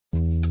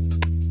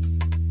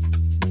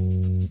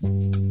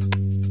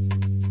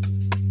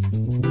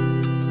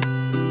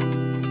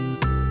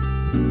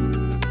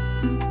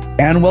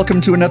And welcome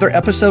to another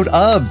episode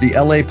of the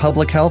LA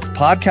Public Health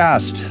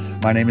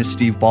Podcast. My name is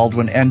Steve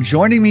Baldwin, and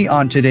joining me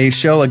on today's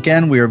show,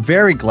 again, we are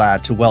very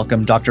glad to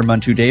welcome Dr.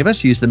 Muntu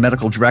Davis. He's the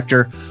medical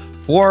director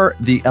for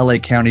the LA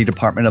County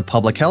Department of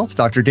Public Health.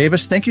 Dr.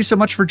 Davis, thank you so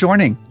much for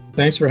joining.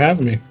 Thanks for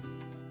having me.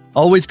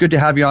 Always good to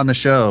have you on the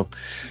show.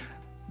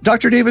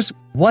 Dr. Davis,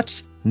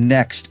 what's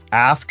next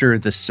after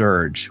the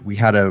surge? We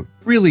had a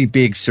really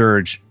big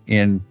surge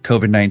in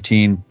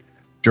COVID-19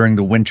 during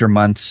the winter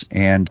months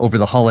and over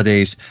the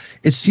holidays.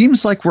 It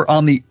seems like we're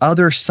on the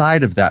other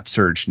side of that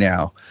surge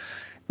now.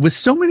 With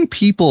so many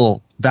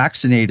people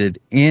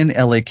vaccinated in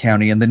LA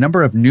County and the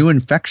number of new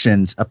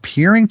infections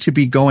appearing to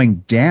be going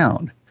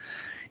down,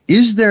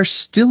 is there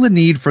still a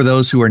need for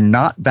those who are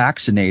not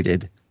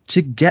vaccinated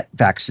to get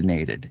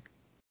vaccinated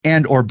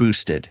and or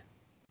boosted?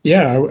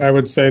 Yeah, I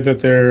would say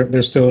that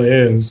there still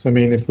is. I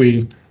mean, if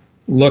we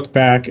look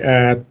back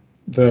at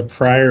the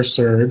prior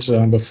surge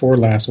before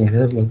last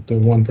winter, the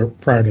one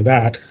prior to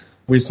that,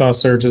 we saw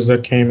surges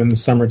that came in the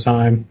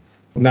summertime,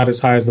 not as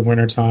high as the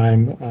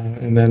wintertime,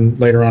 and then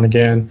later on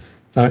again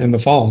in the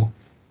fall.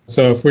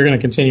 So if we're going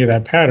to continue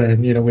that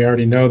pattern, we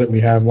already know that we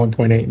have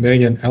 1.8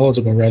 million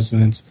eligible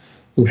residents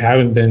who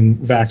haven't been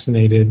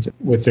vaccinated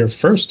with their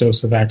first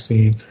dose of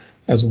vaccine,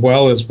 as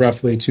well as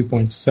roughly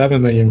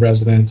 2.7 million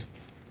residents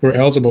who are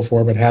eligible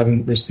for but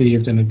haven't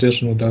received an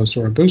additional dose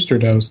or a booster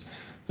dose.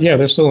 Yeah,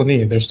 there's still a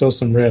need. There's still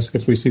some risk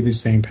if we see these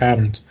same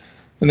patterns.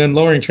 And then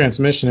lowering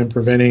transmission and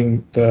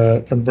preventing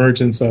the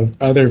emergence of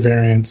other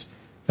variants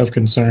of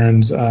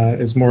concerns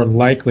is more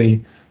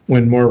likely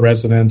when more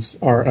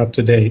residents are up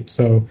to date.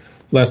 So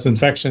less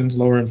infections,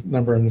 lower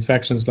number of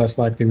infections, less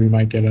likely we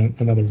might get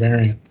another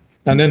variant.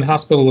 And then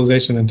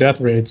hospitalization and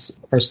death rates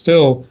are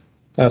still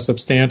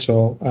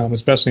substantial,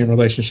 especially in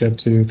relationship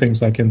to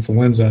things like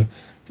influenza.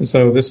 And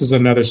so this is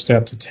another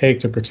step to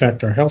take to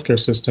protect our healthcare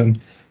system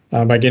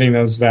by getting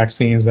those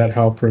vaccines that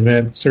help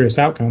prevent serious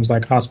outcomes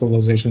like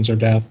hospitalizations or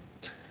death.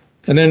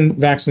 And then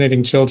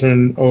vaccinating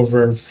children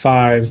over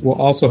 5 will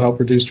also help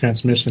reduce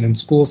transmission in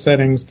school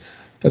settings,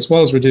 as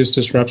well as reduce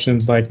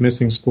disruptions like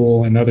missing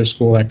school and other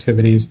school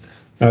activities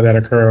that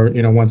occur,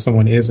 when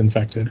someone is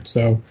infected.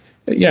 So,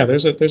 yeah,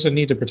 there's a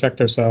need to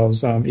protect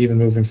ourselves even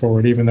moving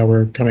forward, even though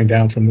we're coming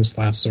down from this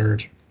last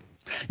surge.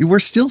 We're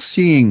still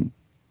seeing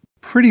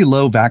pretty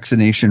low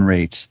vaccination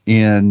rates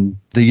in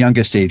the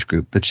youngest age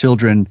group, the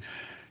children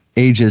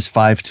ages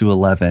 5 to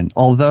 11,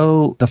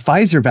 although the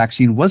Pfizer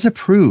vaccine was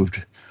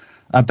approved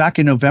back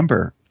in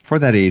November for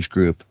that age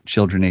group,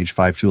 children age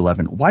 5 to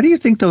 11. Why do you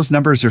think those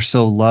numbers are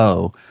so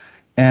low?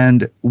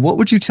 And what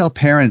would you tell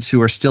parents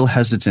who are still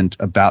hesitant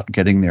about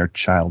getting their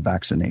child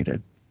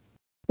vaccinated?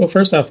 Well,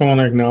 first off, I want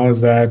to acknowledge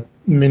that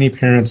many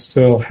parents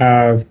still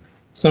have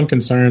some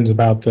concerns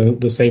about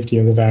the safety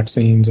of the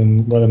vaccines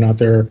and whether or not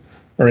there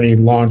are any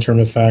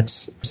long-term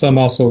effects. Some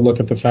also look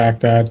at the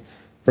fact that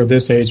for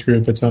this age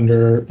group, it's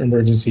under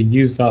emergency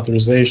use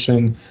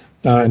authorization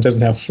and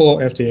doesn't have full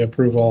FDA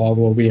approval,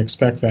 although we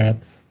expect that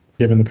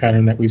given the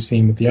pattern that we've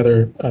seen with the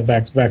other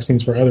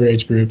vaccines for other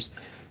age groups.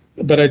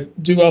 But I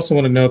do also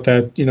want to note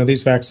that,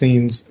 these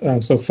vaccines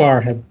so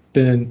far have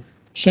been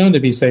shown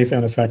to be safe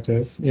and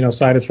effective.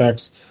 Side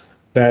effects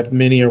that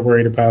many are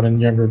worried about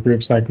in younger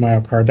groups like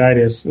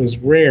myocarditis is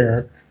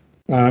rare.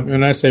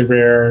 When I say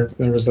rare,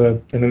 there was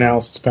an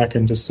analysis back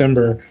in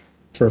December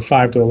for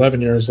 5 to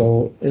 11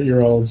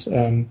 year olds,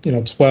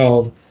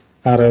 12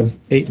 out of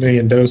 8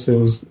 million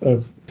doses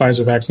of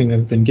Pfizer vaccine that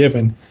have been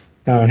given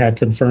had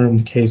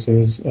confirmed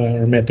cases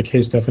or met the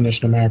case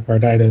definition of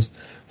myocarditis.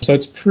 So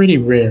it's pretty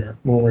rare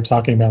when we're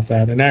talking about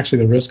that. And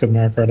actually, the risk of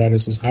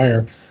myocarditis is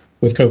higher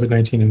with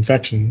COVID-19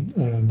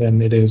 infection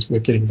than it is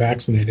with getting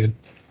vaccinated.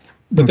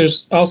 But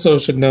there's also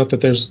should note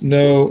that there's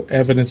no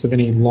evidence of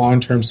any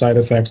long-term side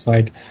effects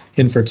like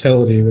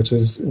infertility, which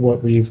is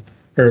what we've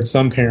heard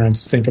some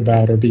parents think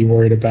about or be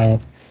worried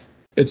about.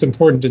 It's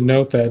important to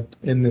note that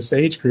in this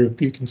age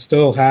group, you can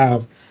still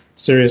have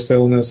serious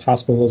illness,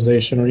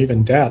 hospitalization, or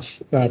even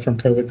death from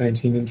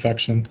COVID-19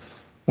 infection.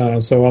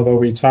 So although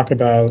we talk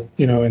about,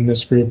 in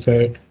this group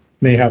that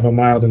may have a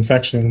mild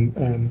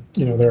infection,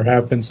 there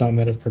have been some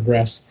that have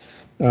progressed,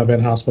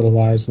 been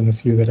hospitalized, and a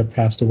few that have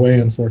passed away,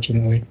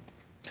 unfortunately.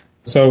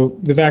 So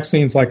the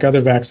vaccines, like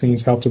other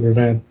vaccines, help to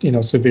prevent,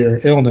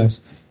 severe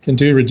illness and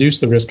do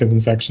reduce the risk of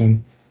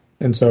infection.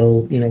 And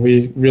so,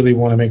 we really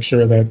want to make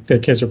sure that the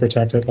kids are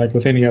protected, like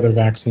with any other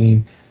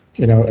vaccine,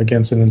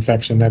 against an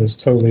infection that is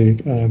totally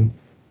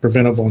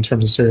preventable in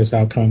terms of serious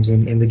outcomes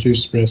and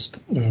reduced risk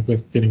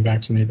with getting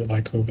vaccinated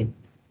like COVID.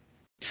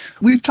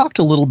 We've talked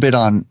a little bit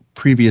on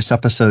previous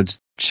episodes.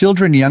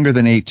 Children younger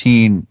than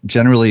 18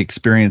 generally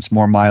experience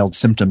more mild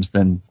symptoms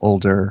than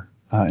older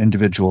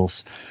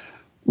individuals.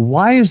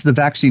 Why is the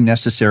vaccine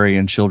necessary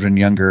in children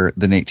younger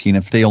than 18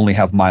 if they only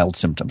have mild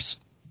symptoms?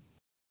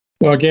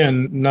 Well,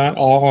 again, not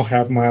all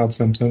have mild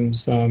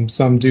symptoms.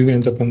 Some do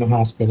end up in the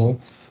hospital.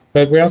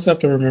 But we also have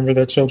to remember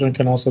that children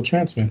can also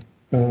transmit.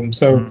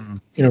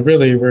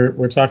 Really,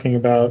 we're talking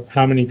about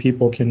how many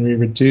people can we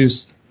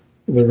reduce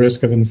the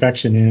risk of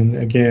infection in,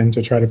 again,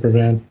 to try to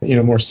prevent,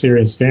 more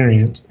serious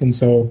variant. And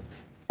so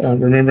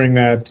remembering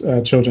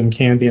that children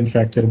can be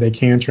infected, they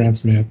can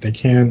transmit, they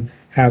can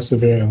have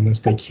severe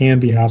illness, they can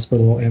be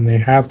hospital, and they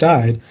have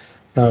died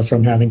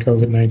from having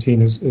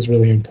COVID-19 is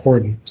really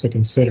important to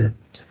consider.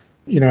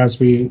 As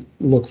we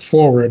look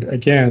forward,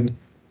 again,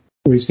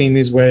 we've seen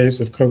these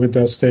waves. If COVID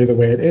does stay the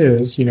way it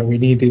is, we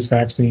need these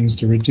vaccines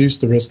to reduce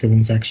the risk of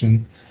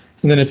infection.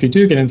 And then if you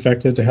do get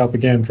infected, to help,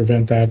 again,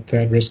 prevent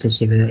that risk of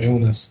severe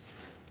illness.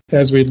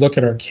 As we look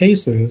at our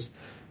cases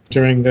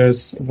during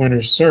this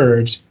winter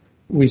surge,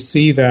 we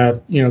see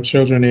that,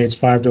 children aged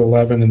 5 to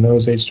 11 and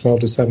those aged 12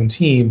 to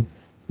 17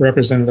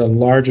 represented a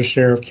larger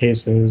share of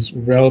cases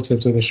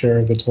relative to the share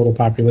of the total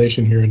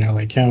population here in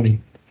LA County.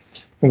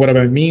 And what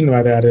I mean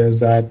by that is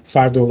that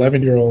 5 to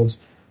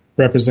 11-year-olds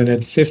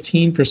represented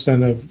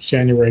 15% of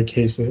January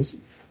cases,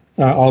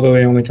 although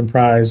they only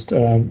comprised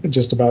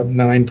just about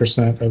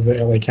 9% of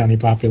the LA County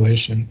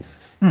population.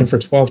 And for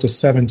 12 to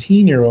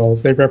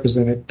 17-year-olds, they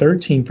represented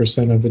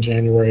 13% of the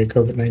January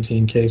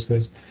COVID-19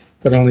 cases,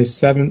 but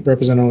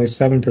represent only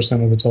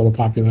 7% of the total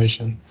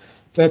population.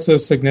 That's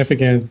those are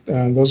significant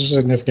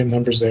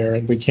numbers there,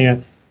 and we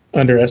can't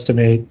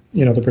underestimate,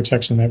 the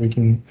protection that we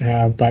can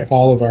have by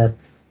all of our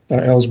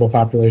eligible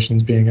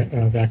populations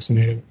being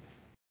vaccinated.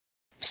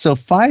 So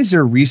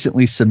Pfizer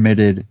recently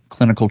submitted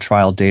clinical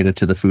trial data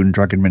to the Food and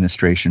Drug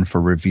Administration for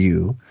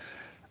review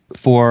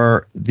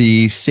for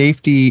the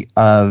safety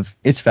of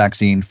its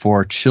vaccine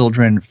for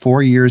children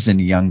 4 years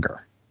and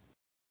younger.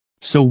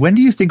 So when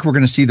do you think we're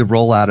going to see the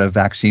rollout of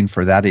vaccine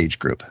for that age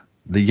group,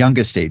 the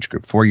youngest age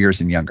group, 4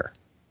 years and younger?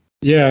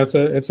 Yeah,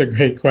 it's a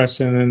great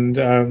question.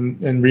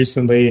 And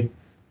recently, at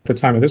the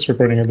time of this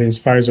recording at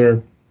least,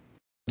 Pfizer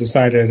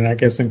decided, and I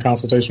guess in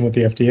consultation with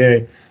the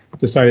FDA,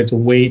 decided to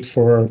wait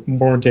for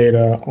more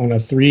data on a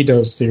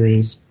 3-dose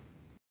series.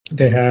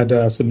 They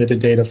had submitted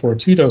data for a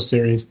 2-dose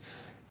series,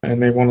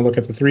 and they want to look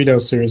at the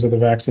 3-dose series of the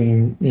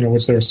vaccine,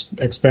 which they're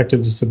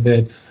expected to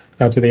submit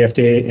to the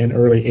FDA in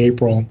early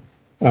April.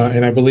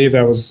 And I believe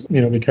that was,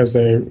 because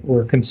they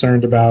were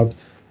concerned about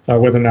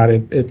whether or not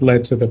it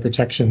led to the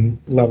protection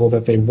level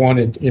that they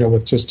wanted,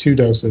 with just 2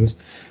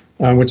 doses,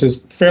 which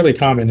is fairly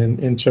common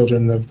in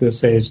children of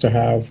this age to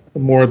have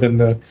more than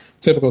the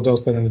typical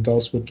dose that an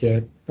adult would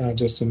get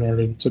just in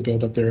order to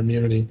build up their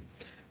immunity.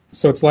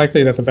 So it's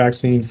likely that the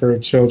vaccine for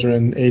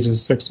children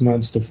ages 6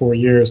 months to 4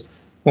 years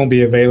won't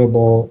be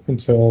available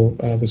until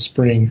the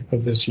spring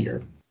of this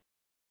year.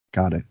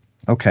 Got it.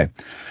 Okay.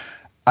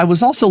 I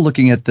was also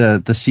looking at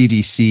the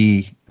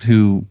CDC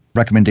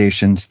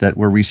recommendations that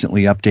were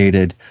recently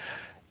updated,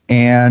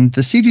 and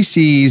the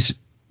CDC's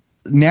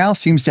now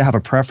seems to have a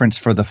preference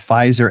for the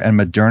Pfizer and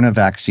Moderna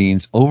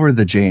vaccines over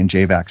the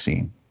J&J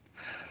vaccine.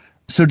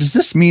 So does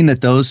this mean that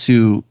those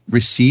who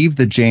receive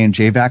the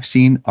J&J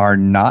vaccine are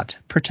not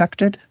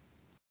protected?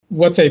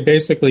 What they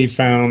basically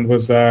found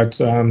was that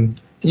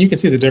you can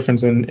see the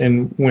difference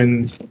in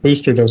when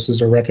booster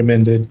doses are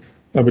recommended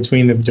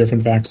between the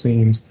different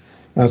vaccines.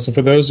 So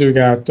for those who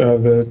got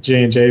the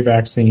J&J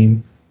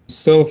vaccine,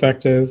 still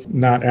effective,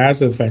 not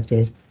as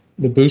effective,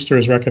 the booster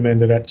is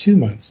recommended at 2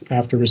 months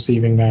after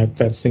receiving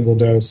that single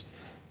dose.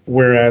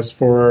 Whereas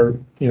for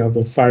the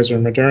Pfizer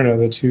and Moderna,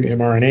 the 2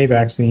 mRNA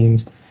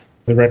vaccines,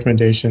 the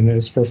recommendation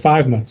is for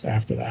 5 months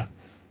after that.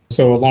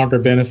 So a longer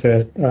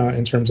benefit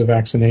in terms of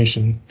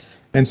vaccination.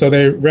 And so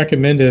they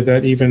recommended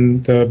that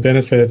even the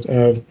benefit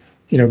of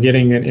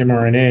getting an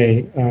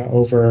mRNA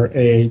over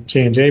a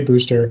J&J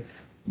booster,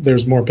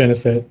 there's more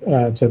benefit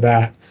to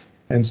that.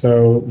 And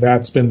so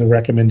that's been the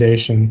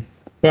recommendation.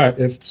 But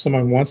if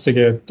someone wants to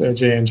get a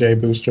J&J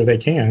booster, they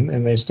can,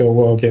 and they still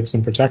will get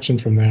some protection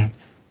from that.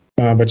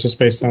 But just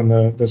based on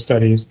the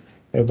studies,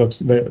 it looks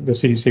the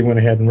CDC went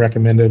ahead and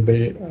recommended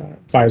the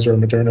Pfizer or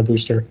Moderna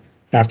booster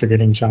after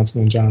getting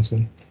Johnson &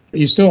 Johnson.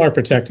 You still are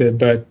protected,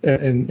 but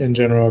in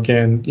general,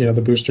 again,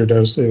 the booster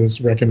dose is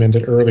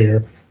recommended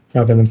earlier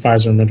than in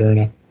Pfizer and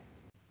Moderna.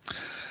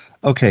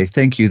 Okay,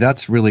 thank you.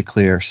 That's really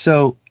clear.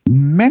 So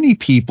many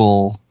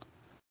people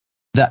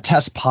that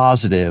test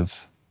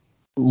positive,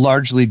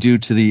 largely due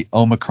to the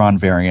Omicron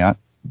variant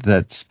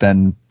that's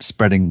been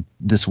spreading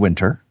this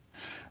winter,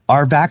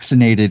 are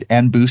vaccinated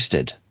and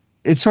boosted.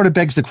 It sort of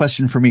begs the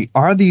question for me,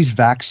 are these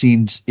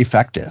vaccines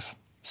effective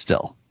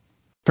still,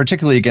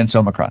 particularly against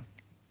Omicron?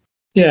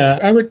 Yeah,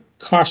 I would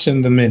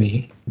caution the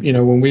many.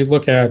 When we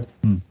look at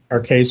our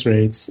case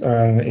rates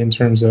in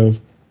terms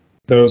of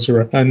those who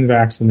are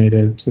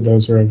unvaccinated to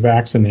those who are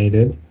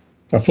vaccinated,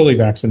 fully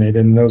vaccinated,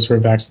 and those who are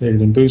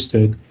vaccinated and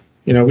boosted,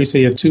 we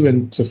see a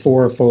 2 to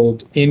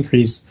 4-fold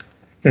increase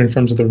in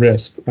terms of the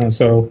risk.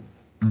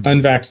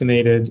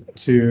 Unvaccinated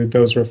to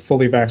those who are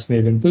fully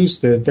vaccinated and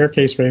boosted, their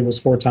case rate was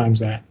 4 times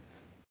that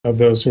of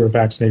those who are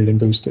vaccinated and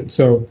boosted.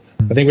 So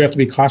I think we have to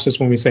be cautious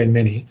when we say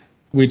many.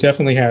 We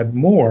definitely had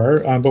more,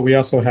 but we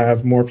also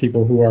have more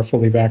people who are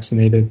fully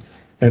vaccinated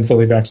and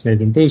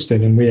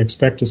boosted, and we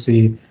expect to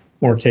see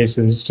more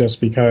cases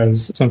just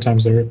because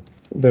sometimes the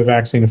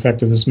vaccine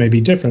effectiveness may be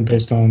different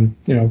based on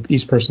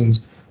each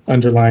person's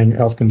underlying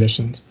health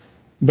conditions.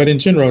 But in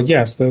general,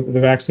 yes, the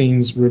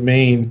vaccines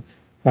remain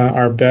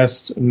our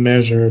best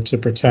measure to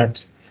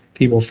protect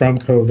people from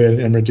COVID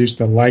and reduce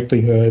the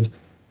likelihood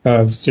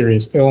of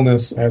serious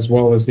illness as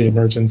well as the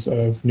emergence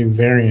of new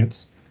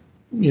variants.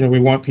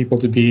 We want people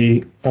to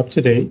be up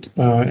to date,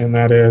 and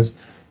that is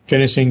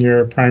finishing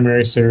your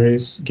primary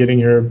series, getting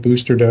your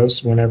booster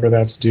dose whenever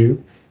that's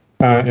due,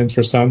 and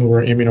for some who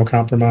are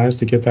immunocompromised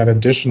to get that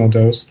additional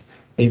dose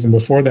even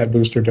before that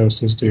booster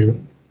dose is due.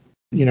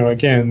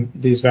 Again,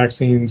 these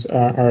vaccines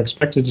are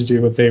expected to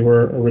do what they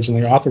were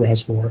originally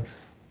authorized for,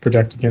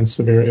 protect against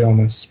severe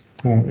illness,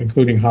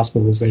 including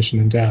hospitalization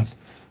and death.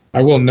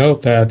 I will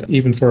note that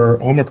even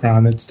for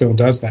Omicron, it still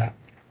does that.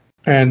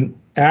 And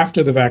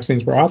after the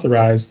vaccines were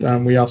authorized,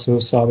 we also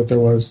saw that there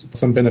was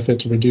some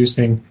benefit to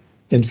reducing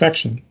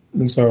infection.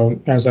 And so,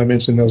 as I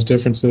mentioned, those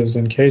differences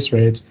in case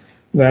rates,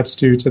 that's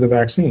due to the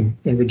vaccine.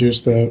 It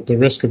reduced the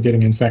risk of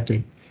getting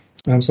infected.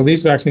 So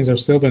these vaccines have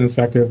still been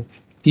effective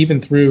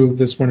even through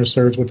this winter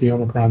surge with the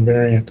Omicron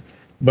variant.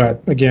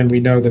 But again,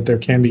 we know that there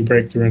can be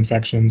breakthrough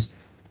infections.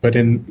 But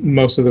in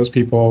most of those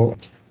people,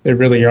 they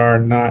really are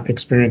not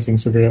experiencing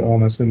severe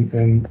illness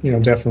and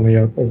definitely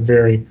a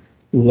very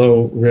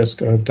low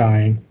risk of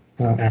dying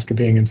after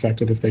being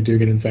infected if they do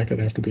get infected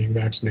after being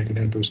vaccinated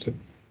and boosted.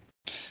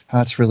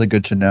 That's really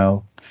good to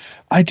know.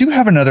 I do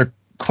have another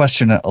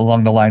question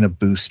along the line of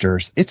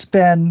boosters.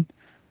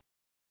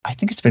 I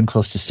think it's been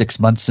close to 6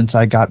 months since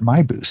I got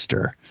my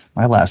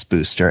last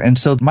booster. And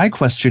so my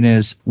question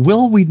is,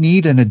 will we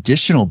need an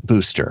additional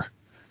booster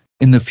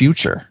in the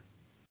future?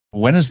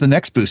 When is the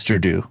next booster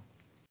due?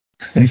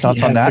 Any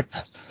thoughts on that?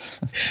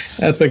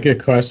 That's a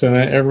good question.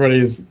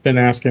 Everybody's been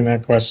asking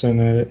that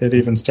question. It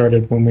even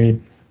started when we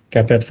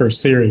got that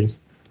first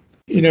series.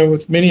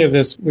 With many of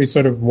this, we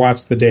sort of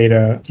watch the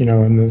data,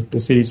 and the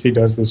CDC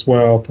does this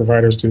well,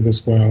 providers do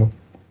this well,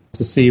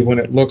 to see when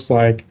it looks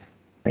like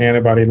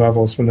antibody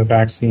levels from the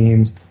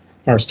vaccines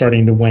are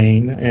starting to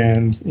wane,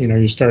 and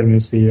you're starting to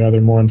see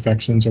either more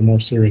infections or more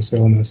serious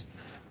illness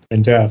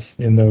and death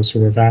in those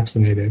who are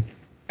vaccinated.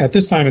 At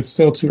this time, it's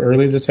still too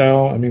early to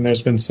tell. I mean,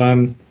 there's been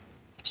some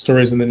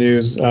stories in the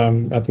news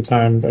at the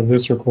time of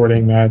this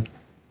recording that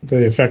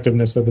the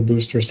effectiveness of the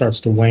booster starts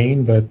to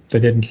wane, but they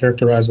didn't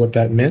characterize what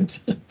that meant,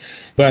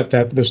 but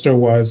that there still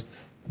was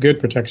good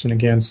protection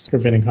against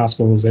preventing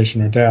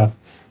hospitalization or death.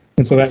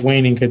 And so that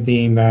waning could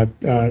mean that,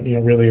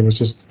 really it was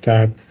just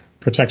that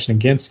protection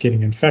against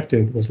getting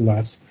infected was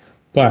less,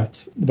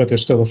 but they're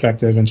still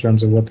effective in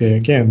terms of what they,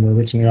 again, were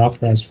originally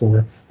authorized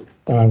for,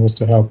 was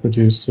to help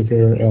reduce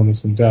severe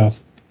illness and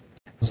death.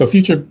 So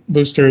future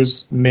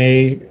boosters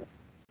may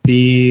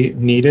be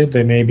needed.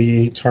 They may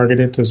be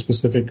targeted to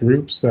specific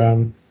groups.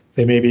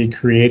 They may be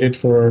created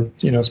for,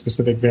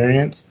 specific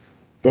variants.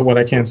 But what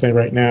I can say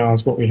right now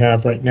is what we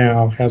have right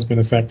now has been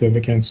effective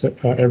against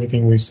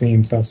everything we've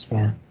seen thus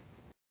far.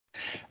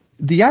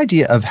 The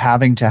idea of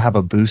having to have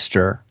a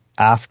booster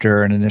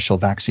after an initial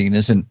vaccine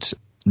isn't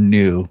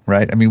new,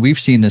 right? I mean, we've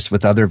seen this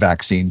with other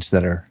vaccines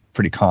that are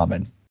pretty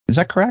common. Is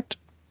that correct?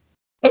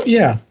 Oh,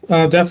 yeah,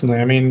 definitely.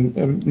 I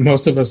mean,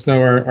 most of us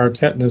know our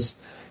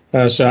tetanus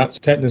shots,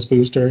 tetanus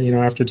booster,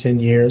 after 10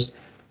 years.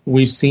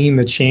 We've seen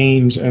the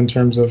change in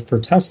terms of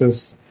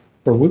pertussis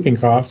for whooping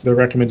cough. The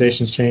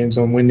recommendations changed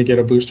on when to get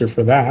a booster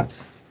for that.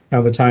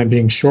 Now the time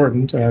being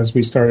shortened as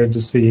we started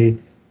to see,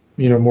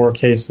 more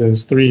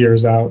cases 3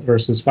 years out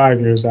versus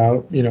 5 years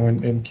out,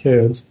 in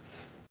kids.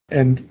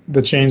 And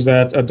the change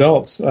that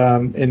adults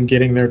in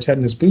getting their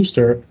tetanus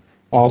booster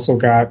also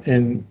got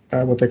in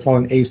what they call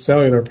an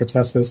acellular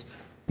pertussis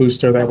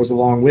booster that was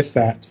along with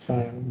that.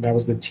 That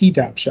was the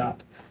Tdap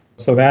shot.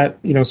 So that,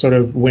 sort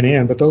of went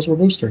in, but those were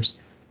boosters.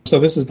 So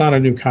this is not a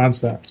new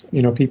concept.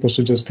 People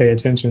should just pay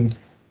attention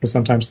because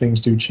sometimes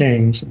things do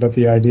change, but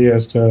the idea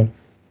is to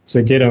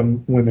get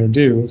them when they're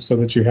due so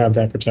that you have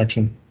that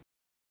protection.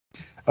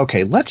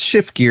 Okay, let's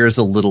shift gears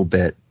a little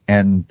bit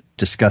and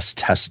discuss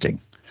testing.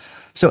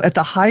 So at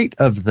the height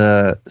of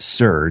the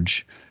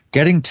surge,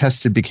 getting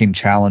tested became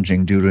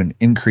challenging due to an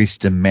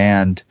increased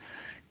demand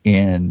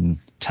in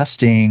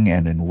testing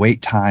and in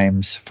wait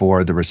times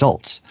for the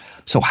results.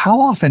 So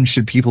how often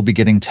should people be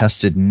getting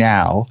tested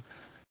now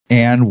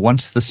and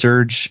once the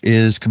surge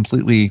is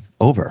completely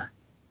over?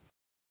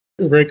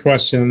 Great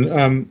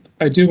question.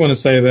 I do want to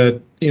say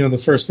that, the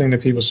first thing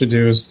that people should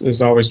do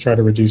is always try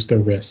to reduce their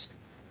risk.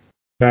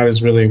 That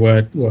is really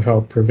what will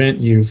help prevent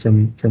you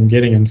from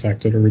getting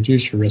infected or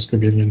reduce your risk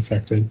of getting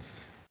infected.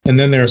 And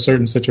then there are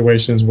certain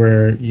situations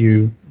where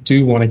you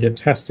do want to get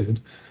tested.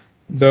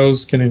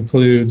 Those can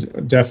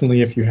include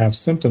definitely if you have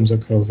symptoms of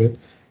COVID.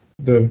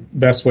 The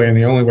best way and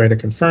the only way to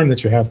confirm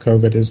that you have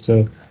COVID is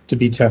to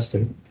be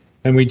tested.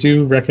 And we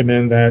do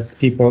recommend that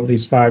people at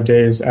least 5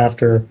 days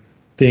after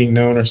being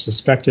known or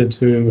suspected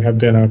to have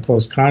been a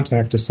close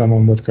contact to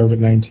someone with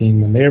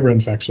COVID-19 when they were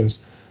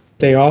infectious,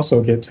 they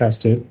also get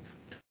tested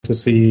to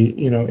see,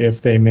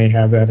 if they may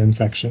have that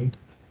infection.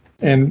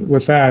 And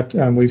with that,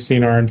 we've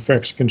seen our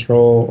infection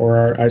control or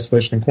our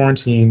isolation and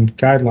quarantine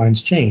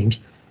guidelines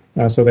change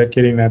so that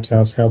getting that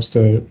test helps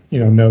to,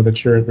 know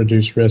that you're at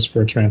reduced risk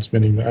for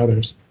transmitting to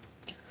others.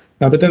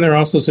 But then there are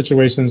also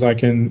situations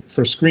like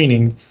for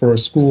screening for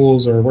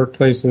schools or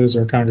workplaces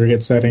or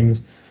congregate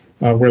settings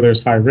where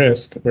there's high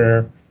risk,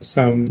 where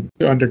some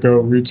undergo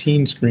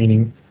routine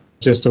screening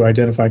just to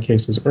identify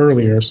cases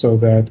earlier so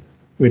that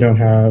we don't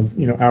have,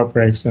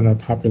 outbreaks in a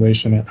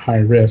population at high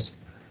risk.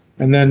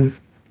 And then,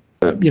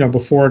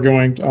 before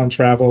going on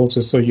travel,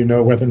 just so you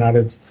know whether or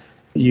not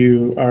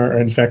you are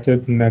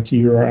infected and that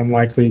you are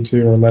unlikely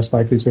to or less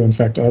likely to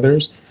infect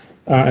others.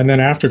 And then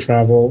after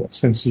travel,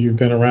 since you've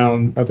been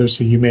around others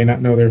who you may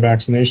not know their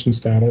vaccination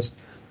status,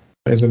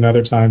 is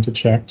another time to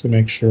check to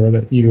make sure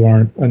that you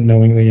aren't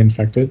unknowingly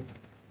infected.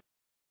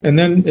 And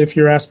then if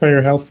you're asked by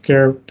your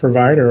healthcare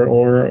provider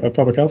or a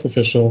public health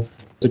official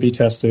to be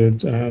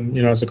tested,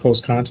 as a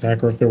close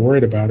contact, or if they're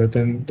worried about it,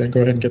 then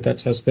go ahead and get that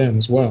test then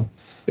as well.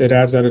 It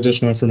adds that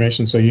additional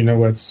information so you know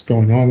what's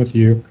going on with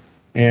you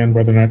and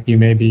whether or not you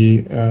may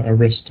be a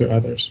risk to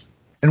others.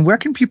 And where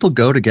can people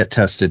go to get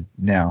tested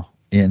now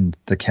in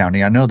the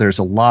county? I know there's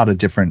a lot of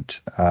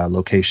different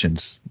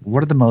locations.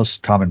 What are the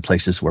most common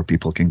places where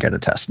people can get a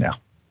test now?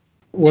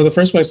 Well, the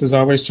first place is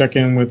always check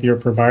in with your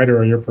provider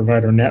or your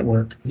provider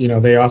network.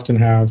 They often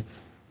have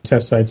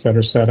test sites that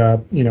are set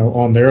up,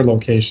 on their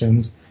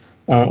locations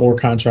or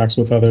contracts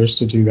with others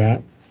to do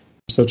that.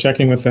 So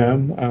checking with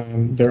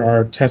them. There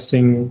are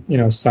testing,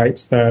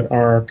 sites that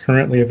are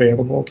currently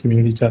available,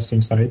 community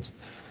testing sites.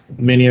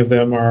 Many of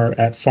them are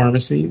at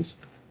pharmacies.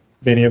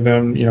 Many of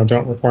them,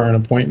 don't require an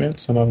appointment.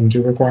 Some of them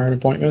do require an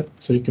appointment,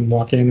 so you can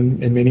walk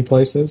in many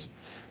places.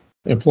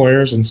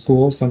 Employers and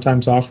schools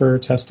sometimes offer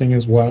testing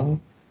as well.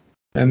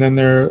 And then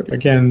there are,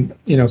 again,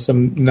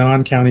 some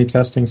non-county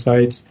testing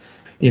sites,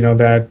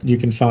 that you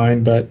can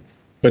find. But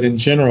in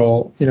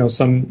general,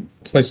 some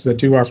places that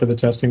do offer the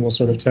testing will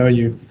sort of tell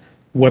you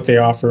what they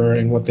offer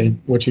and what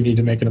you need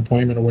to make an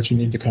appointment or what you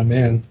need to come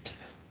in.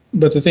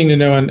 But the thing to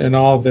know in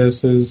all of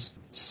this is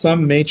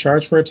some may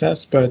charge for a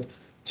test, but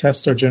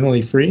tests are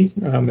generally free.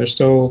 They're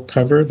still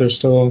covered. They're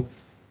still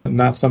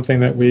not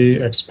something that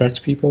we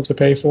expect people to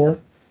pay for.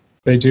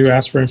 They do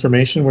ask for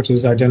information, which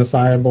is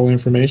identifiable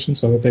information,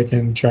 so that they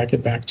can track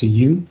it back to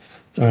you,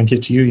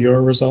 get you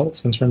your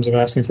results in terms of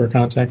asking for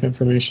contact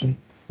information.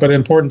 But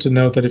important to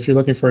note that if you're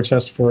looking for a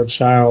test for a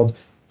child,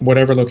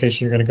 whatever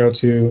location you're going to go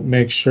to,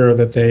 make sure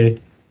that they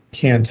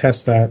can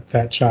test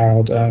that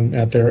child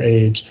at their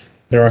age.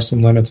 There are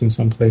some limits in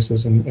some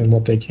places in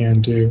what they can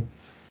do.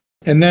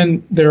 And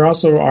then there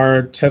also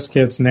are test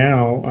kits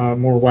now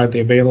more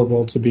widely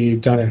available to be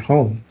done at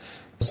home.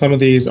 Some of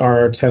these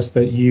are tests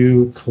that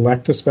you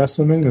collect the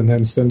specimen and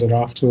then send it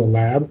off to a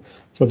lab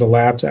for the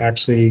lab to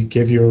actually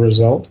give you a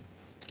result.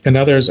 And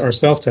others are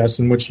self-tests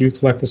in which you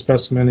collect the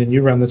specimen and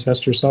you run the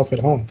test yourself at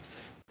home.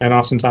 And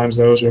oftentimes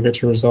those you'll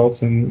get your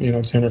results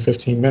in 10 or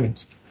 15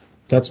 minutes.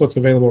 That's what's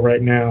available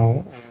right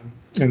now.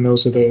 And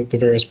those are the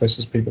various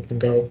places people can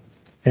go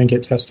and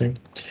get testing.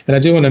 And I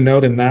do want to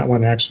note in that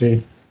one,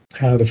 actually,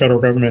 the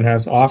federal government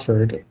has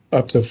offered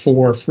up to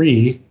 4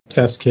 free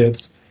test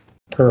kits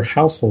per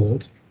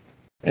household.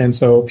 And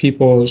so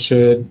people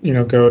should,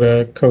 go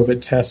to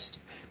COVID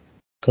test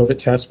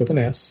with an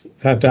S,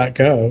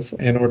 .gov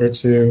in order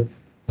to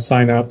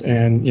sign up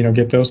and,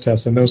 get those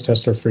tests. And those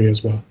tests are free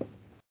as well.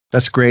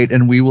 That's great.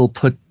 And we will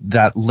put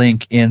that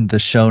link in the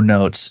show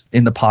notes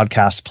in the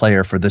podcast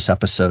player for this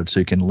episode, so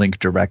you can link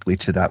directly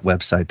to that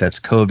website. That's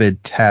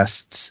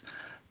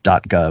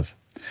covidtests.gov.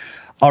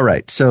 All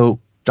right. So,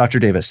 Dr.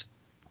 Davis,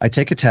 I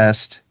take a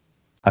test.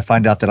 I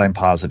find out that I'm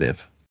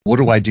positive. What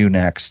do I do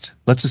next?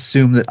 Let's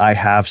assume that I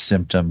have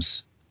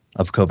symptoms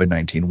of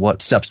COVID-19.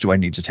 What steps do I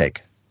need to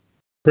take?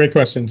 Great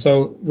question.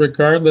 So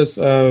regardless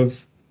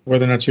of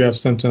whether or not you have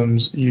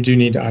symptoms, you do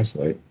need to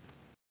isolate.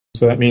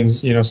 So that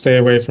means, stay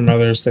away from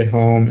others, stay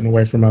home and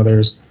away from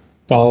others.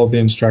 Follow the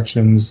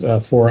instructions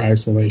for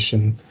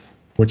isolation,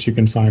 which you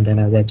can find on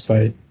our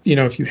website.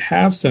 If you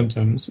have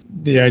symptoms,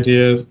 the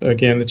idea is,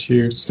 again, that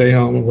you stay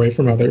home away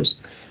from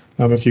others.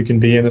 If you can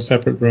be in a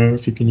separate room,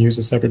 if you can use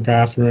a separate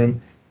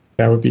bathroom,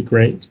 that would be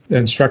great. The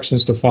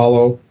instructions to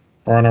follow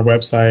are on our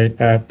website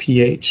at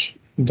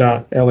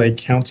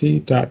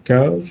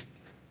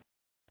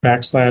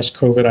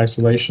ph.lacounty.gov/COVID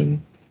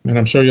isolation. And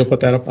I'm sure you'll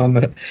put that up on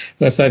the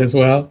website as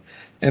well.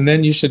 And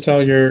then you should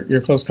tell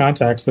your close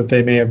contacts that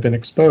they may have been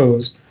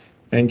exposed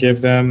and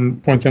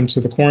point them to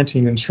the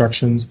quarantine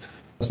instructions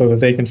so that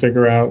they can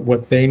figure out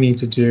what they need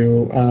to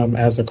do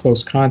as a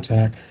close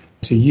contact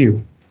to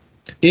you.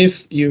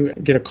 If you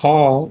get a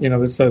call,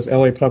 that says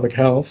LA Public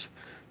Health,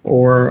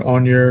 or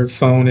on your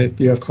phone,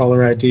 you have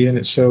caller ID and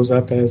it shows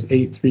up as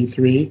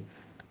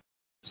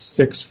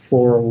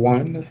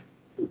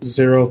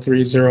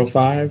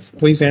 833-641-0305.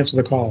 Please answer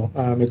the call.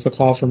 It's a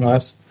call from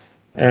us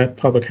at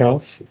Public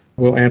Health.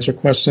 We'll answer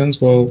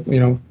questions. We'll,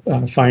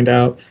 find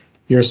out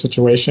your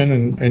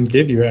situation and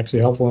give you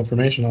actually helpful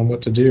information on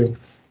what to do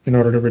in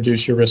order to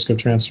reduce your risk of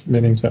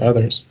transmitting to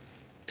others.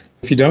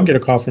 If you don't get a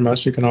call from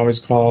us, you can always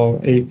call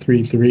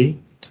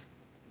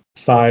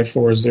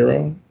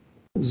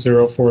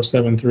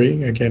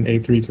 833-540-0473. Again,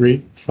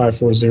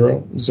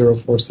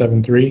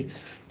 833-540-0473.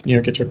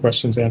 Get your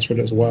questions answered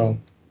as well.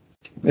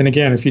 And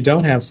again, if you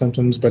don't have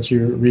symptoms, but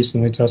you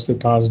recently tested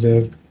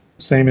positive,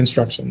 same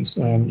instructions.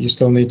 You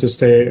still need to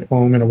stay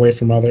home and away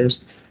from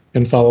others.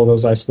 and follow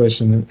those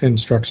isolation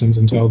instructions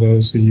and tell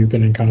those who you've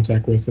been in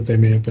contact with that they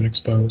may have been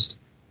exposed.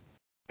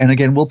 And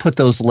again, we'll put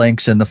those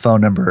links and the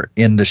phone number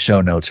in the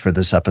show notes for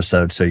this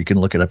episode so you can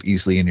look it up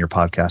easily in your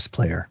podcast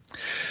player.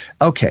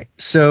 Okay,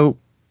 so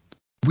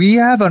we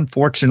have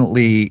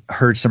unfortunately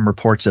heard some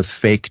reports of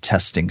fake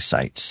testing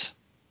sites.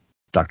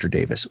 Dr.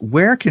 Davis,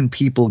 where can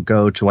people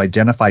go to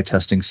identify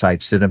testing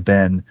sites that have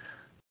been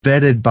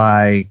vetted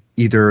by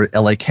either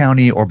LA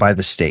County or by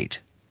the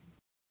state?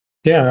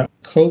 Yeah,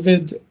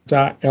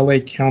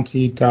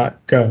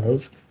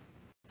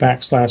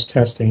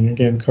 covid.lacounty.gov/testing.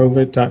 Again,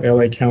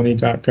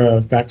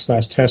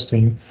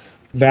 covid.lacounty.gov/testing.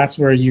 That's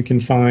where you can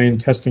find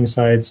testing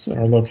sites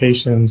or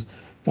locations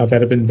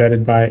that have been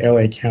vetted by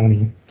LA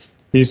County.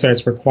 These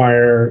sites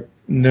require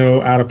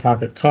no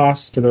out-of-pocket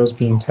costs for those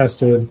being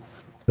tested.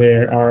 They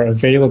are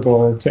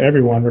available to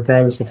everyone,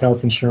 regardless of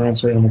health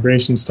insurance or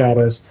immigration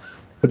status.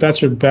 But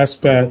that's your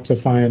best bet to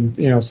find,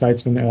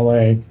 sites in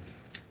LA.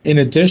 In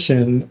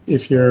addition,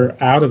 if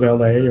you're out of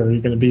LA or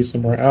you're going to be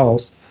somewhere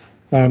else,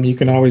 you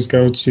can always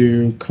go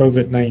to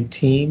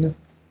covid19.ca.gov,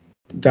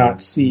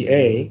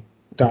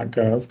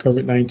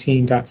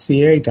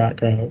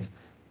 covid19.ca.gov,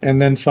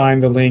 and then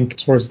find the link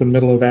towards the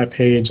middle of that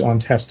page on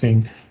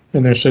testing.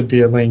 And there should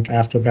be a link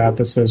after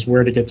that says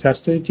where to get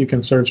tested. You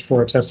can search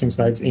for testing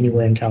sites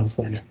anywhere in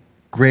California.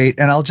 Great.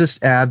 And I'll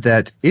just add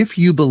that if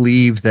you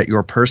believe that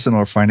your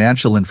personal or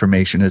financial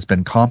information has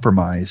been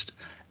compromised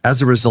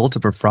as a result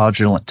of a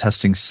fraudulent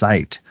testing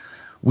site,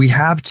 we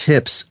have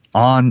tips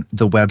on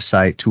the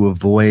website to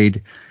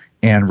avoid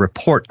and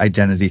report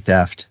identity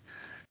theft.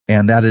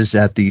 And that is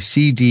at the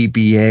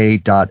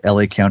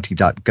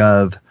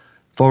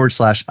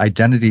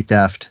cdba.lacounty.gov/identity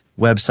theft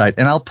website.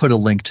 And I'll put a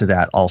link to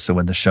that also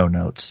in the show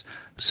notes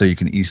so you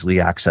can easily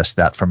access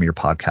that from your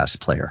podcast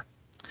player.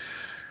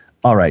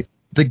 All right.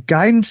 The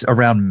guidance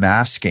around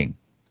masking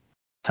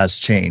has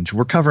changed.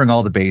 We're covering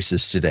all the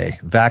bases today: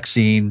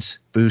 vaccines,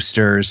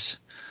 boosters,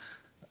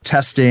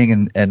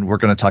 testing, and we're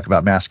going to talk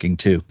about masking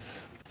too.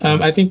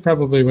 I think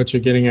probably what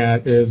you're getting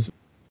at is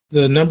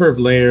the number of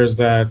layers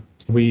that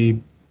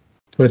we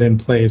put in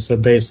place are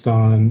based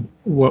on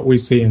what we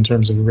see in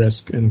terms of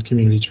risk and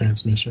community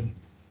transmission.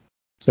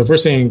 So if we're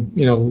seeing,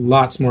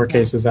 lots more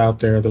cases out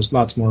there, there's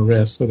lots more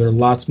risks. So there are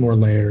lots more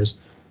layers,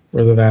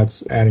 whether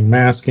that's adding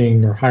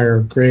masking or higher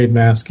grade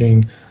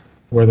masking,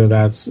 whether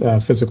that's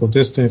physical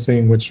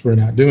distancing, which we're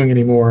not doing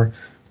anymore,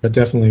 but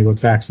definitely with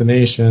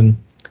vaccination,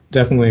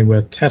 definitely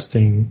with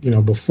testing,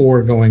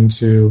 before going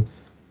to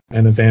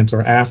an event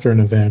or after an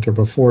event, or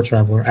before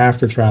travel or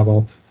after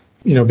travel,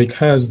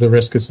 because the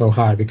risk is so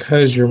high,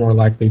 because you're more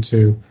likely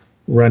to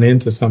run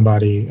into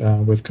somebody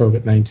with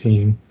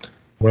COVID-19,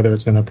 whether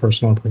it's in a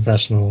personal or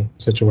professional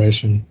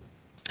situation.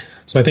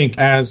 So I think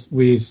as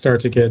we start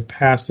to get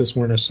past this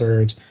winter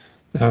surge,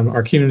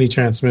 our community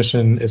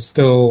transmission is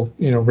still,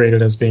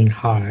 rated as being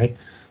high.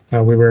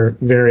 We were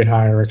very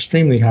high or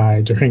extremely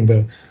high during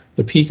the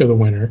peak of the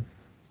winter.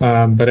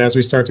 But as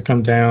we start to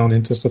come down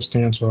into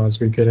substantial, as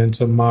we get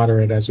into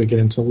moderate, as we get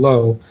into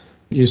low,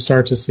 you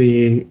start to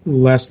see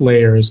less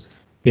layers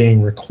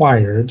being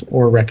required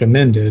or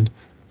recommended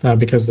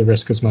because the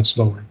risk is much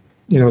lower.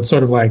 It's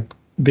sort of like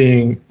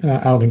being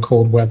out in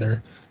cold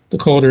weather. The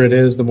colder it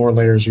is, the more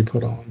layers you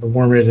put on. The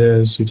warmer it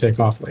is, you take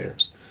off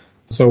layers.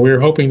 So we're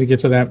hoping to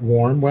get to that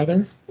warm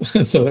weather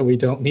so that we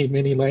don't need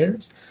many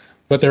layers.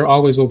 But there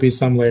always will be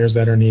some layers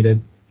that are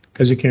needed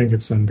because you can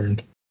get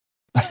sunburned.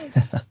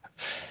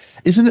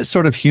 Isn't it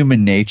sort of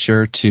human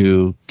nature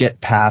to get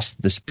past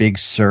this big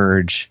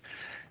surge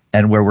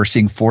and where we're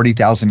seeing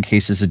 40,000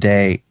 cases a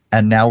day,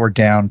 and now we're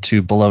down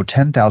to below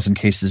 10,000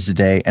 cases a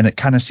day, and it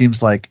kind of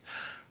seems like,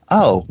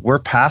 oh, we're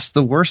past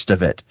the worst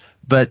of it.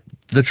 But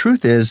the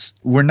truth is,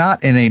 we're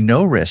not in a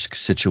no-risk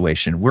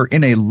situation. We're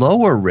in a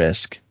lower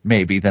risk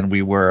maybe than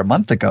we were a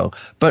month ago,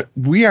 but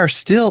we are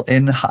still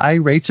in high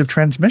rates of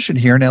transmission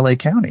here in LA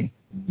County.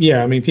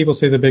 Yeah, people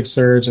say the big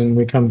surge and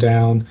we come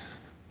down,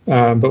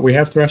 but we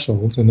have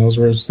thresholds, and those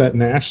were set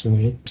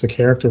nationally to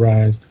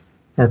characterize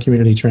our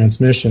community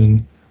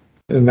transmission,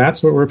 and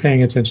that's what we're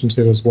paying attention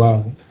to as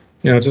well.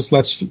 Just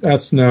lets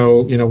us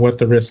know, what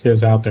the risk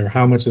is out there,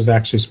 how much is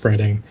actually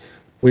spreading.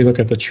 We look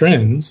at the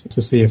trends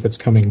to see if it's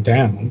coming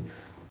down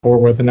or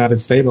whether or not it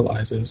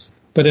stabilizes.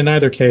 But in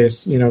either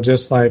case,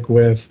 just like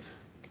with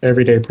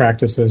everyday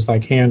practices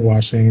like hand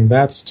washing,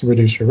 that's to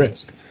reduce your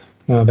risk.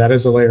 That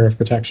is a layer of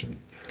protection.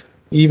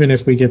 Even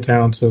if we get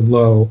down to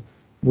low,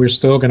 we're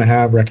still going to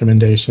have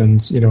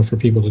recommendations, for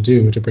people to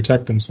do to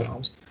protect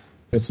themselves.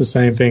 It's the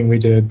same thing we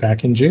did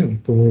back in June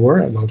when we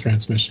were at low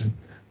transmission.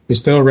 We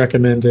still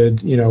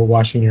recommended,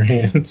 washing your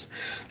hands.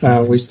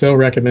 We still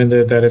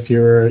recommended that if you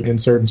were in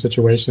certain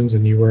situations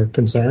and you were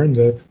concerned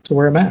to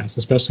wear a mask,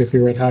 especially if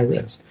you were at high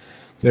risk.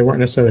 There weren't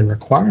necessarily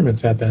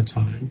requirements at that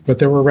time, but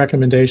there were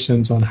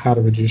recommendations on how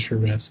to reduce your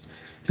risk.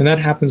 And that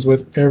happens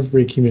with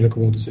every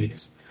communicable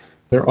disease.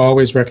 There are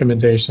always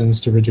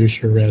recommendations to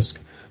reduce your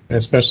risk,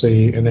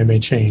 especially, and they may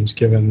change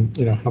given,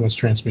 how much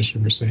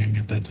transmission we're seeing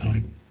at that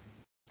time.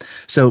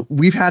 So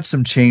we've had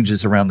some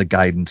changes around the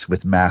guidance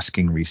with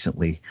masking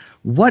recently.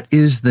 What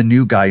is the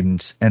new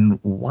guidance, and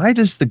why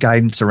does the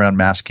guidance around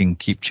masking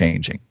keep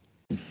changing?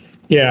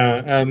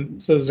 Yeah,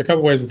 so there's a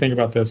couple ways to think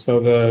about this. So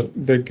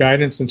the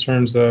guidance in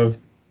terms of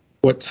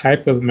what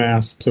type of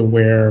mask to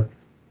wear,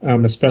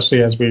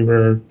 especially as we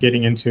were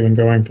getting into and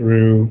going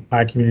through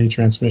high community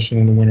transmission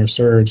in the winter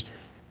surge,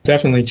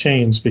 definitely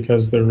changed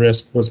because the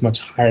risk was much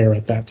higher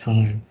at that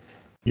time.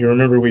 You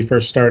remember we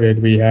first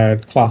started, we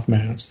had cloth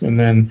masks, and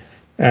then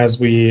as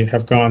we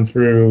have gone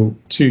through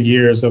 2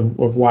 years of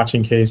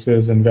watching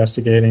cases,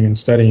 investigating and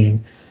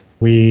studying,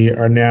 we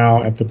are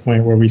now at the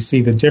point where we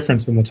see the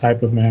difference in the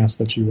type of mask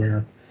that you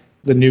wear.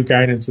 The new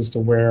guidance is to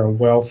wear a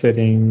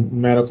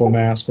well-fitting medical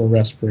mask or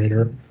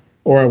respirator,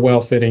 or a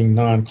well-fitting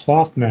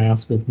non-cloth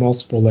mask with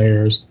multiple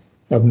layers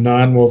of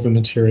non-woven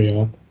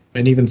material.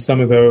 And even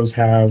some of those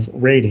have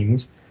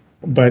ratings,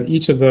 but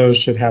each of those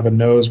should have a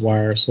nose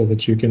wire so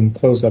that you can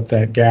close up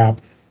that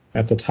gap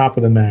at the top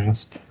of the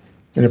mask.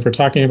 And if we're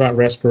talking about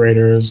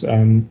respirators,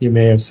 you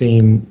may have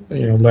seen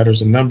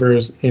letters and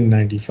numbers,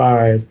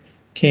 N95,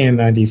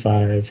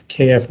 KN95,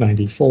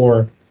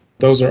 KF94.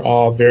 Those are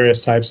all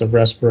various types of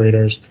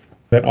respirators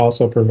that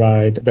also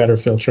provide better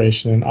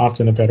filtration and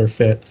often a better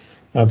fit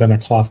than a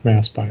cloth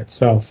mask by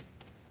itself.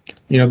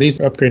 These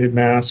upgraded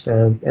masks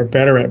are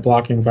better at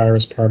blocking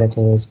virus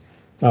particles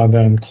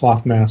than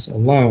cloth masks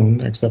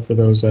alone, except for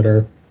those that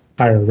are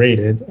higher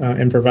rated,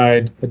 and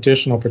provide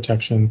additional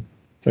protection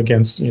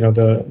against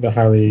the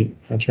highly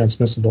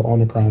transmissible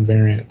Omicron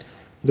variant.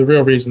 The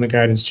real reason the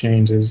guidance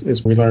changed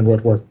is we learned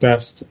what worked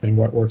best and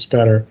what works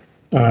better,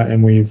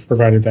 and we've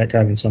provided that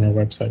guidance on our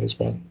website as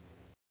well.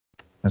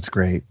 That's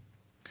great.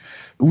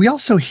 We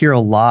also hear a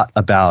lot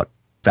about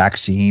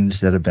vaccines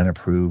that have been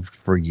approved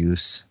for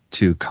use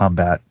to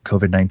combat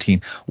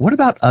COVID-19. What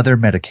about other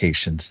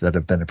medications that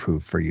have been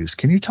approved for use?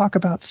 Can you talk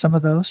about some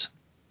of those?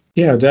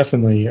 Yeah,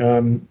 definitely.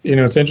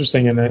 It's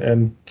interesting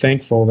and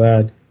thankful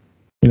that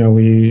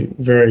we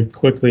very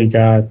quickly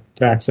got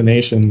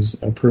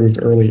vaccinations approved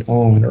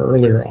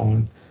earlier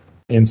on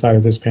inside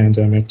of this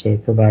pandemic to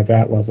provide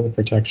that level of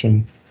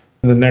protection.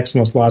 And the next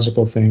most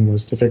logical thing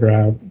was to figure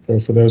out,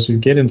 for those who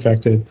get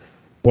infected,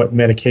 what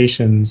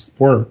medications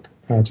work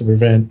to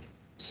prevent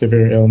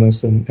severe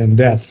illness and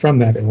death from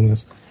that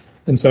illness.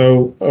 And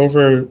so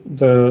over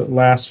the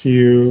last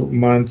few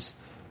months,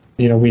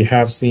 we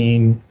have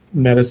seen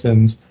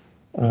medicines.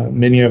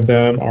 Many of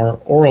them are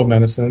oral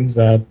medicines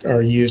that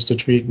are used to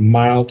treat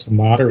mild to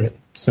moderate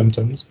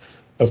symptoms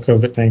of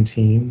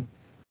COVID-19,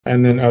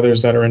 and then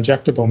others that are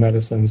injectable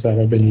medicines that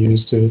have been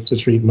used to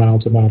treat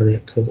mild to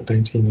moderate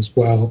COVID-19 as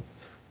well.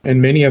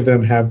 And many of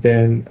them have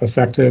been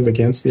effective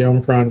against the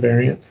Omicron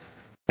variant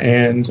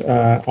and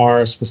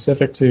are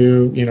specific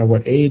to,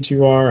 what age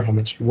you are, how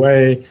much you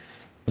weigh,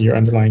 your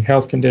underlying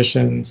health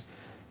conditions,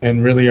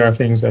 and really are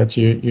things that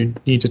you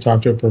need to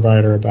talk to a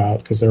provider about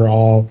because they're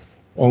all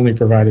only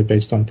provided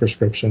based on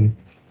prescription.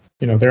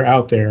 They're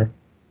out there.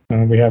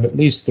 We have at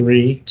least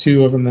 3,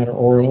 2 of them that are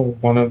oral,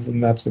 1 of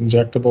them that's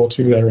injectable,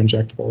 2 that are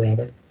injectable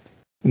rather.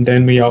 And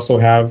then we also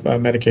have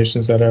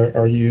medications that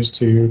are used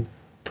to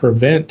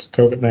prevent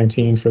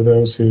COVID-19 for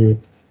those who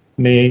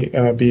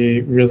may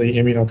be really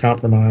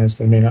immunocompromised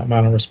and may not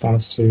mount a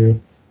response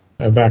to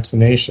a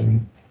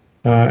vaccination.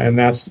 And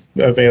that's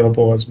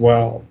available as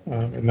well.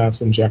 And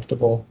that's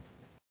injectable.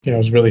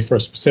 It's really for a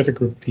specific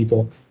group of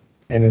people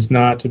and is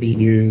not to be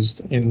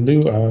used in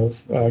lieu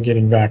of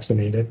getting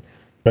vaccinated,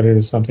 but it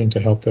is something to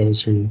help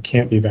those who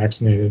can't be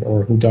vaccinated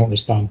or who don't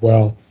respond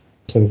well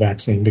to the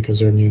vaccine because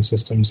their immune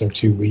systems are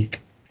too weak.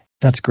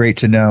 That's great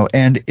to know.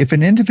 And if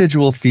an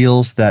individual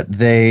feels that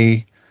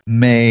they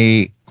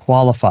may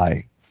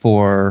qualify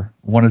for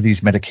one of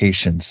these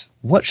medications,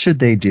 what should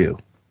they do?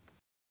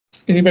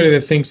 Anybody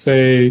that thinks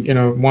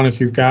if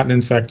you've gotten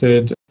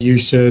infected, you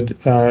should,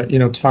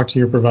 talk to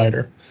your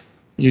provider.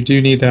 You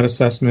do need that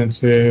assessment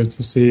to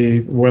see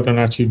whether or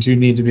not you do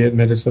need to be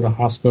admitted to the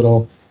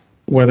hospital,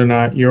 whether or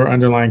not your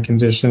underlying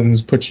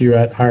conditions put you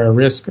at higher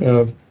risk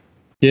of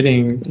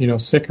getting,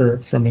 sicker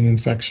from an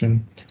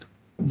infection,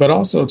 but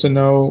also to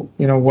know,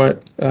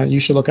 what you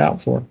should look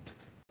out for.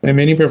 And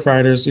many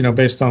providers,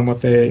 based on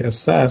what they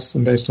assess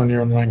and based on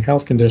your underlying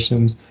health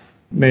conditions,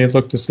 may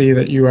look to see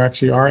that you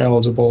actually are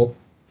eligible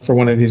for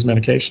one of these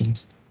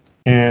medications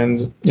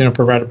and,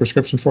 provide a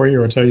prescription for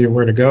you or tell you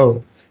where to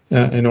go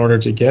in order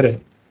to get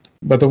it.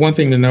 But the one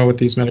thing to know with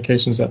these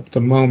medications at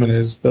the moment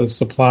is the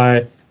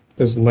supply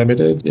is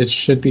limited. It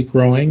should be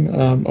growing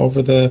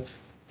over the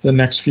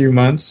next few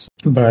months,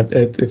 but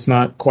it's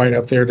not quite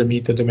up there to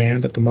meet the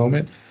demand at the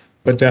moment.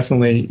 But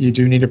definitely you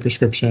do need a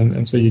prescription,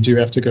 and so you do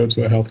have to go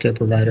to a healthcare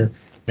provider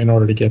in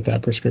order to get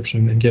that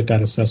prescription and get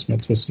that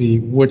assessment to see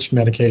which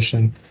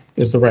medication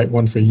is the right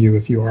one for you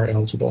if you are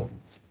eligible.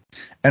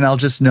 And I'll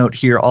just note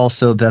here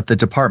also that the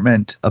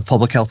Department of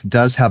Public Health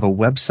does have a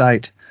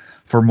website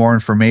for more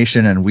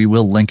information, and we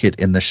will link it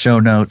in the show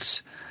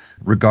notes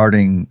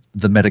regarding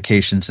the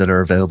medications that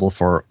are available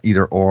for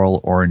either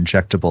oral or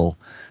injectable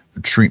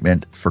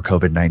treatment for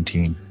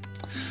COVID-19.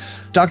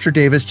 Dr.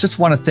 Davis, just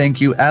want to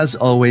thank you. As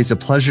always, a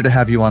pleasure to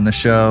have you on the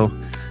show.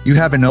 You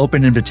have an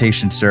open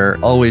invitation, sir.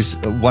 Always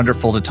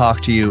wonderful to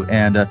talk to you.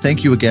 And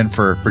thank you again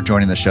for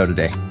joining the show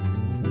today.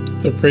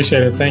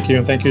 Appreciate it. Thank you.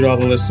 And thank you to all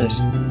the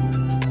listeners.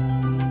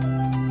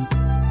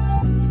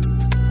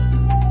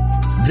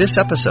 This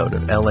episode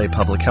of LA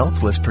Public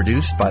Health was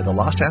produced by the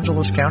Los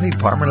Angeles County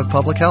Department of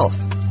Public Health.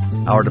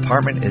 Our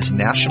department is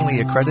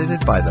nationally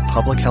accredited by the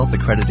Public Health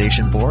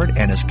Accreditation Board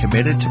and is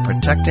committed to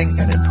protecting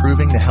and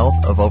improving the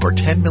health of over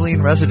 10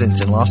 million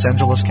residents in Los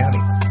Angeles County.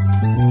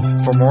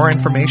 For more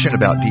information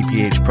about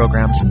DPH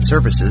programs and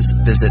services,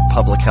 visit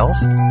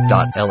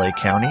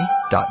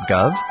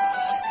publichealth.lacounty.gov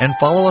and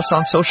follow us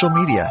on social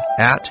media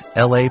at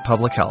LA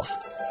Public Health.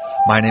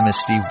 My name is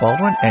Steve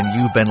Baldwin, and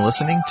you've been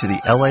listening to the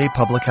LA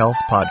Public Health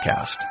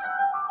Podcast.